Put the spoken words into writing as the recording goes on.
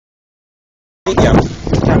video.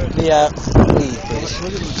 Lead, please.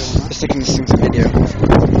 Just sticking this into video.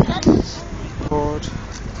 Board.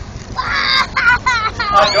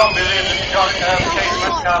 I don't believe that Chase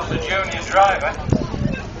Metcalf's the junior driver.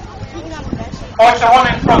 Oh, it's the one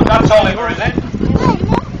in front. That's Oliver, is it?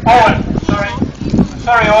 Owen. Sorry.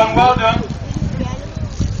 Sorry, Owen. Well done.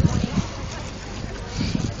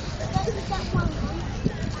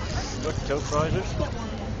 Got two prizes.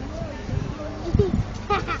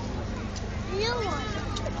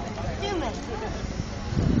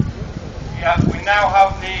 Yeah, we now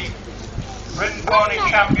have the Britain Pony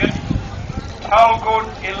champion, How Good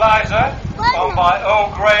Eliza, owned by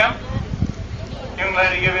O. Graham. Young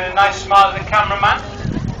lady giving a nice smile to the cameraman.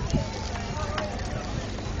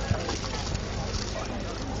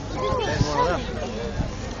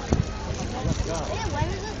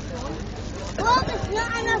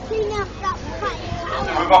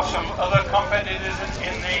 And we've got some other competitors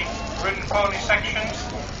in the Britain Pony sections,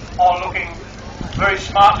 all looking very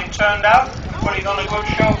smartly turned out, putting on a good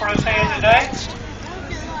show for us here today.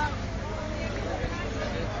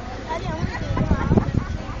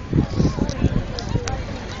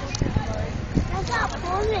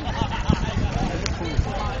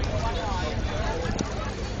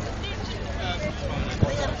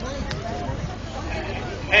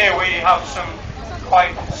 Here we have some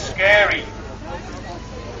quite scary,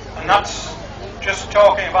 and that's just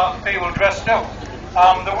talking about people dressed up.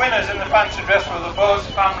 The winners in the fancy dress were the Bose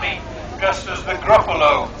family dressed as the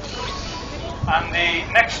Gruffalo. And the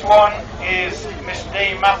next one is Miss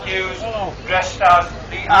Dee Matthews dressed as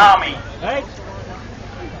the Army.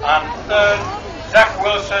 And third, Zach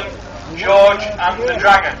Wilson, George and the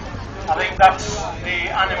Dragon. I think that's the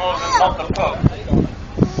animals and not the pub.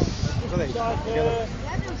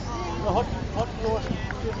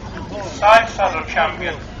 Side saddle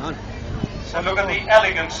champion. So look at the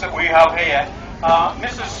elegance that we have here.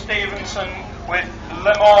 Mrs. Stevenson with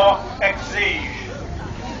Lemore Exige.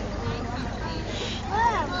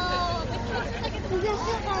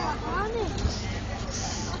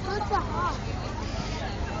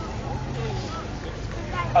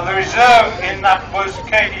 And the reserve in that was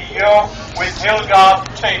Katie Yo with Hilgard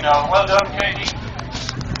Tino. Well done, Katie.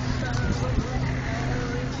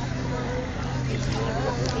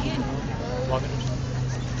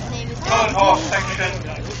 Third horse section,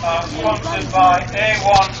 sponsored by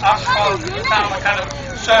A1 Asphalt Town Macadam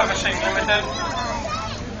Servicing Limited.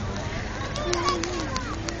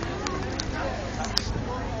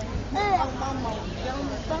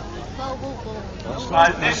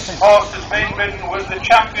 And this horse has been ridden was the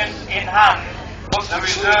champion in hand, but the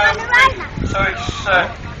reserve, so it's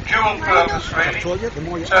dual purpose really.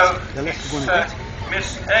 So it's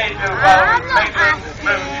Miss A. Duval Maiden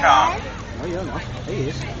Moonshine. Oh, you're not. He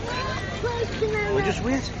is. Well, just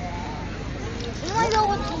wait.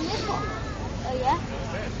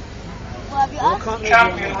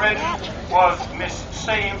 Champion ridden was Miss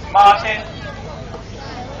C. Martin,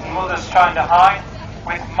 and Mother's Trying to Hide,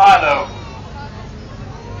 with Milo.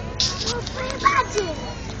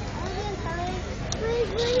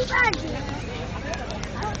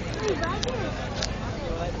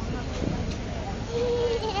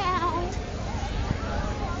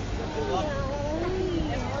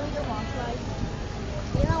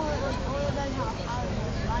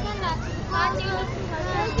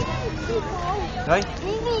 Right?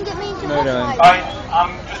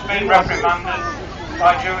 I'm just being reprimanded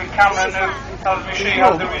by Julie Cameron, who tells me she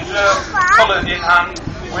has the reserve coloured in hand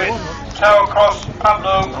with Tower Cross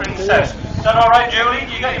Pablo Princess. Is that alright, Julie?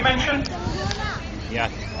 You get your mention? Yeah.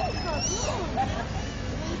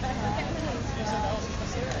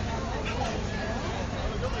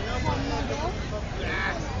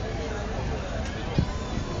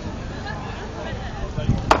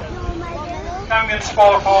 Champion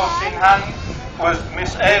sport horse in hand was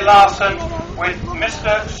Miss A. Larson with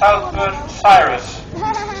Mr. Southburn Cyrus.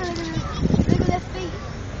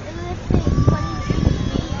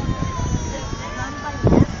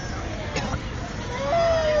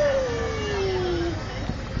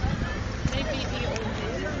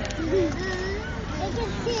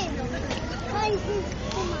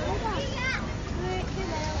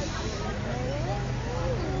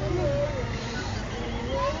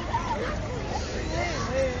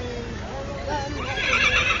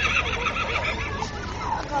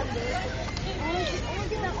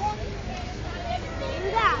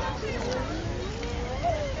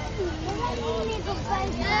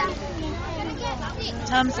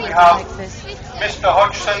 We have Mr.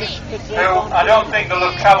 Hodgson, who I don't think will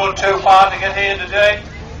have travelled too far to get here today.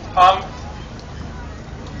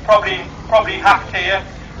 Probably hacked here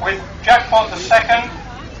with Jackpot the second,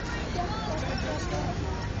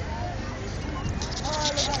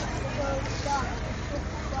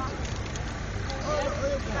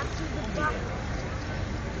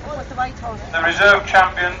 reserve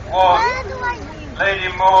champion was Lady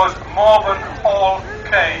Moore's Morven Hall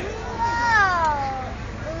K.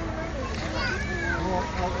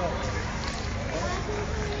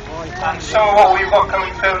 And so what we've got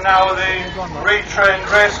coming through now are the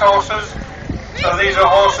retrained race horses. So these are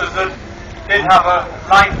horses that did have a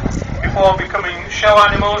life before becoming show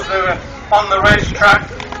animals. They were on the racetrack.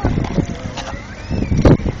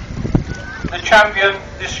 The champion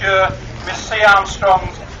this year, Miss C.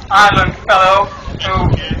 Armstrong's Island Fellow,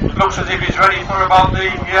 who looks as if he's ready for about the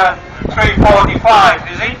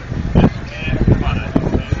 3:45, is he?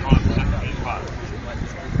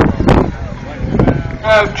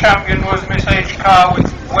 Third champion was Miss H. Carr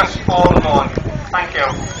with Westfall Lawn. Thank you.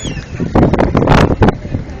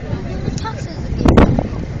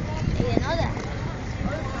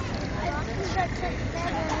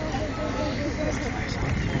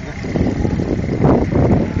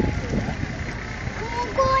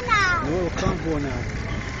 Go now.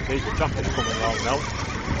 There's the traffic coming along now.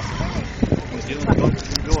 He's doing the bunch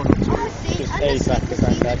and going. Just A back to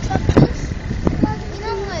Grandad.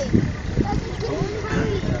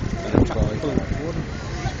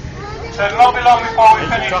 So it won't be long before we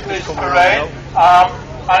finish this parade.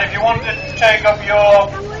 And if you wanted to take up your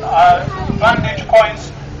vantage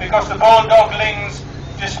points, because the Bulldoglings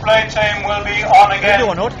display team will be on again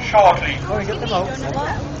shortly. Go and get them out.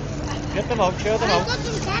 Get them out, show them out. I've got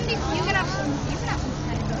some candy. You can have some. You can have some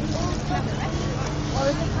candy.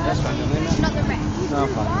 That's fine, isn't it? Not the red. No,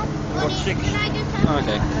 fine. I've got 6. Can I just have Oh,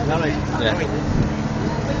 okay. Yeah.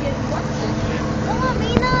 Come on,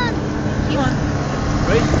 Milan. Come on.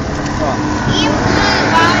 Right. Oh.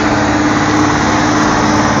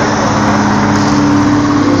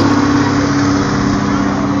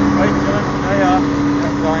 Right, John. There you are.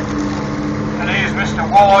 That's fine. And here's Mr.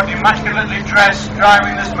 Ward, immaculately dressed,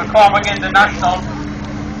 driving this McCormick International.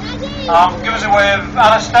 Give us a wave,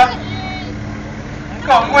 Alistair.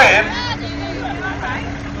 Go on, wave.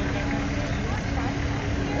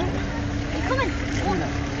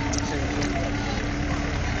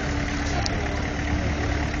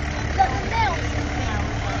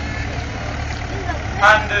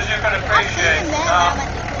 And as you can appreciate,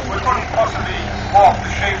 we couldn't possibly walk the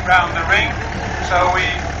sheep round the ring, so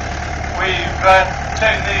we've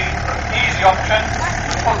taken the easy option,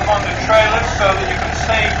 put them on the trailers so that you can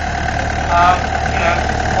see,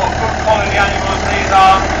 what good quality animals these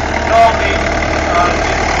are. Normally,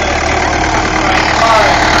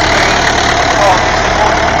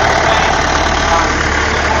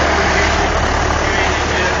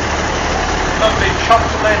 lovely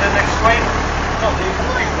chops later next week. Not these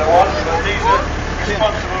particular ones, but these are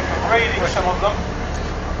responsible for breeding some of them.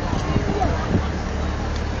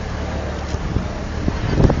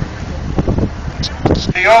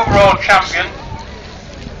 The overall champion,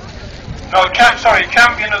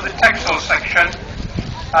 champion of the Texel section.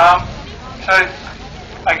 So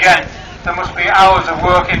again, there must be hours of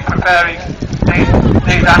work in preparing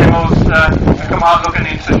these animals to come out looking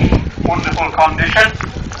in such wonderful condition.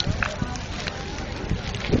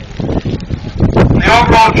 The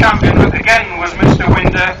overall champion again was Mr.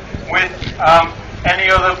 Winder with Any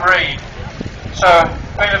Other Breed. So,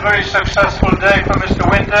 been a very successful day for Mr.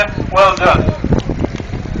 Winder. Well done.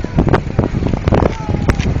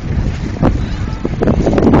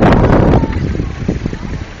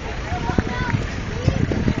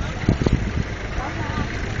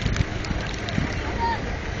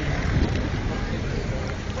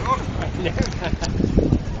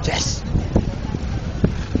 Yes.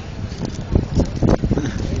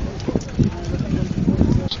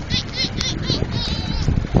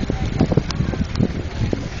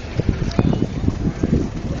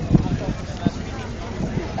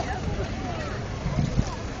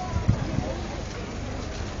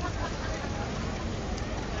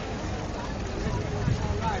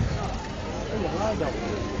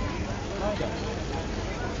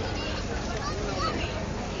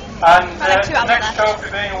 And next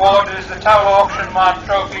trophy being awarded is the Tower Auction Mart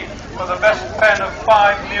Trophy for the best pen of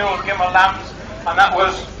 5 mule gimmer lambs, and that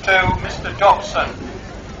was to Mr. Dobson.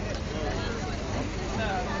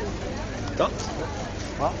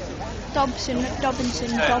 Dobson.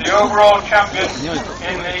 The overall champion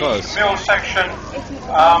in the mule section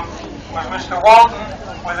was Mr. Walton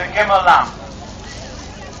with a gimmer lamb.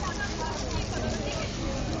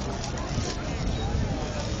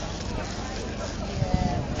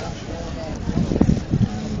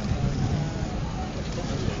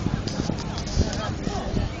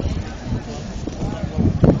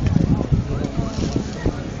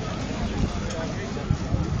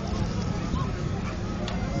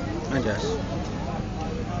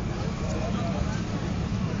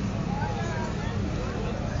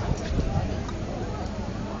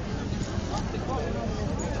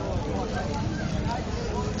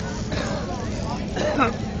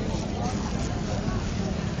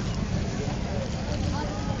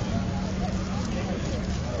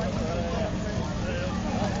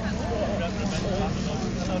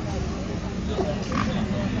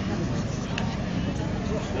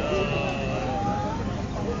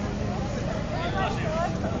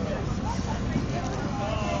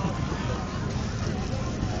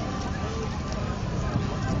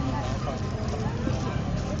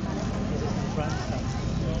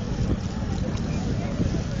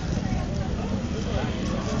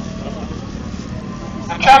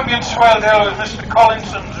 The champion Swaledale is Mr.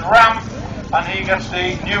 Collinson's Ram, and he gets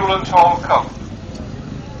the Newlands Hall Cup.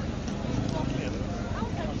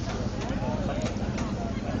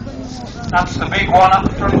 That's the big one at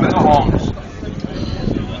the front with the horns.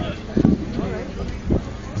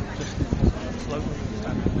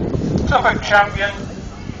 Suffolk champion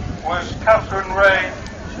was Catherine Ray.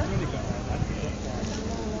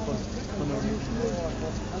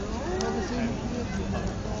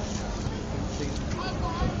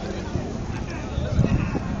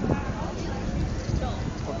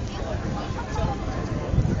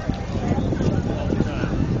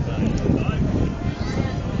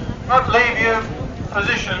 Not leave you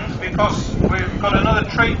positions because we've got another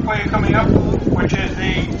treat for you coming up, which is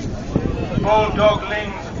the Bulldog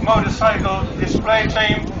Lings motorcycle display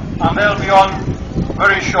team, and they'll be on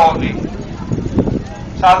very shortly.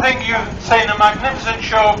 So I think you've seen a magnificent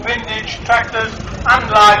show of vintage tractors and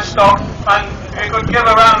livestock, and you could give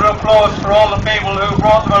a round of applause for all the people who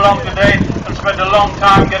brought them along today and spent a long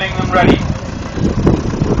time getting them ready.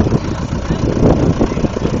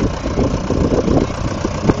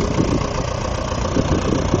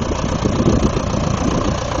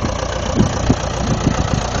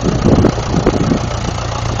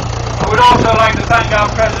 I would also like to thank our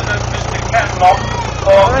President, Mr. Kenlock,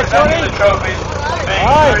 for presenting the trophies and being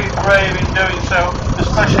very brave in doing so,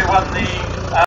 especially when the